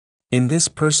In this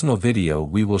personal video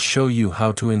we will show you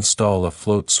how to install a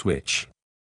float switch.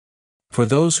 For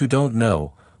those who don't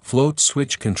know, float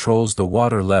switch controls the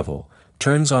water level,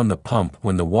 turns on the pump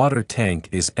when the water tank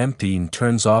is empty and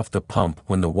turns off the pump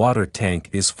when the water tank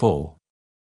is full.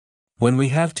 When we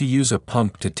have to use a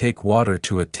pump to take water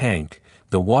to a tank,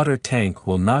 the water tank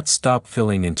will not stop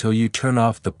filling until you turn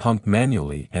off the pump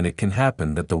manually, and it can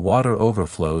happen that the water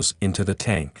overflows into the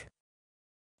tank.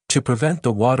 To prevent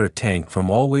the water tank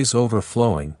from always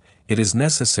overflowing, it is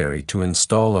necessary to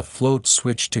install a float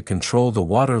switch to control the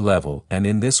water level, and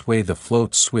in this way the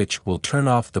float switch will turn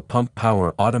off the pump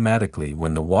power automatically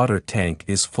when the water tank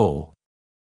is full.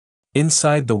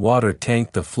 Inside the water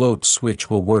tank the float switch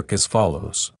will work as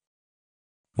follows.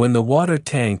 When the water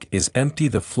tank is empty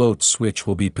the float switch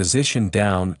will be positioned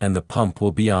down and the pump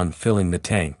will be on filling the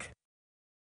tank.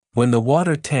 When the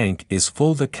water tank is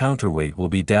full the counterweight will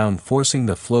be down forcing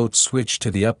the float switch to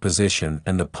the up position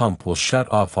and the pump will shut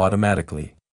off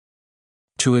automatically.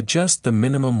 To adjust the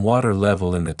minimum water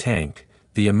level in the tank,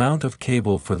 the amount of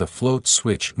cable for the float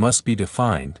switch must be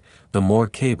defined. The more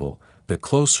cable, the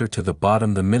closer to the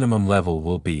bottom the minimum level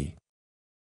will be.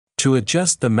 To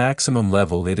adjust the maximum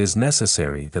level it is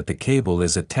necessary that the cable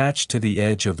is attached to the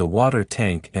edge of the water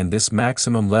tank, and this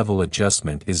maximum level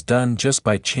adjustment is done just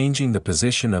by changing the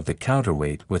position of the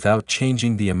counterweight without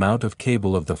changing the amount of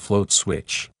cable of the float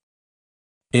switch.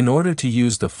 In order to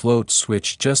use the float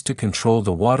switch just to control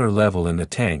the water level in the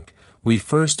tank, we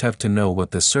first have to know what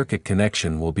the circuit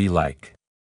connection will be like.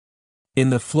 In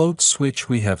the float switch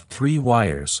we have three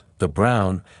wires, the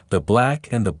brown, the black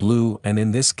and the blue, and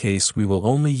in this case we will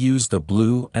only use the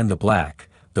blue and the black,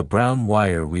 the brown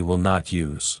wire we will not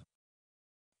use.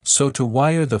 So to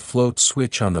wire the float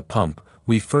switch on the pump,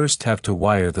 we first have to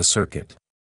wire the circuit.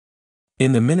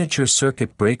 In the miniature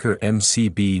circuit breaker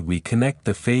MCB we connect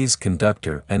the phase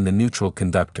conductor and the neutral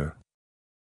conductor.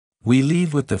 We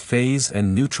leave with the phase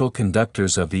and neutral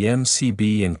conductors of the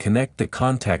MCB and connect the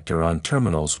contactor on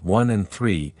terminals 1 and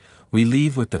 3, we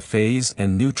leave with the phase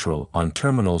and neutral on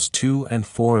terminals 2 and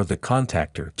 4 of the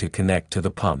contactor to connect to the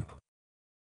pump.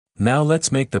 Now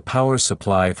let's make the power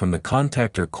supply from the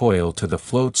contactor coil to the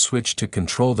float switch to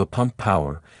control the pump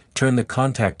power, turn the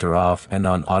contactor off and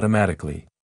on automatically.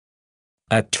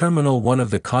 At terminal 1 of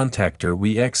the contactor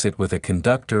we exit with a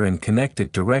conductor and connect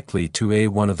it directly to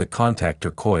A1 of the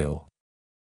contactor coil.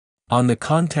 On the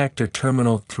contactor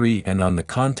terminal 3 and on the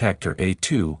contactor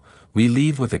A2, we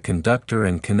leave with a conductor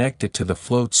and connect it to the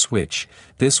float switch.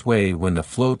 This way when the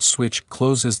float switch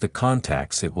closes the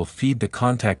contacts it will feed the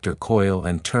contactor coil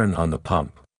and turn on the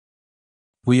pump.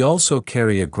 We also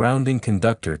carry a grounding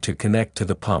conductor to connect to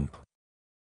the pump.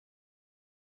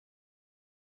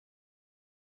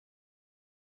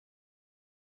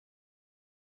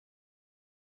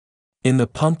 In the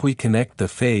pump we connect the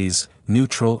phase,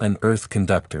 neutral and earth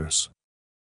conductors.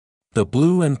 The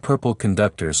blue and purple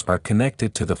conductors are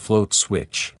connected to the float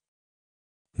switch.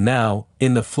 Now,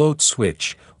 in the float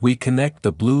switch, we connect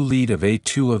the blue lead of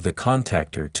A2 of the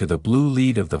contactor to the blue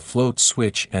lead of the float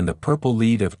switch, and the purple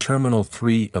lead of terminal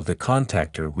 3 of the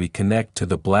contactor we connect to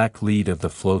the black lead of the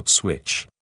float switch.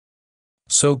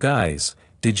 So guys,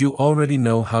 did you already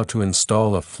know how to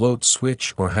install a float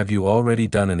switch, or have you already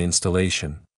done an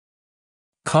installation?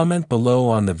 Comment below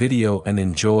on the video and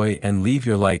enjoy and leave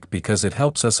your like because it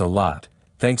helps us a lot.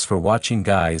 Thanks for watching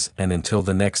guys, and until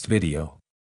the next video.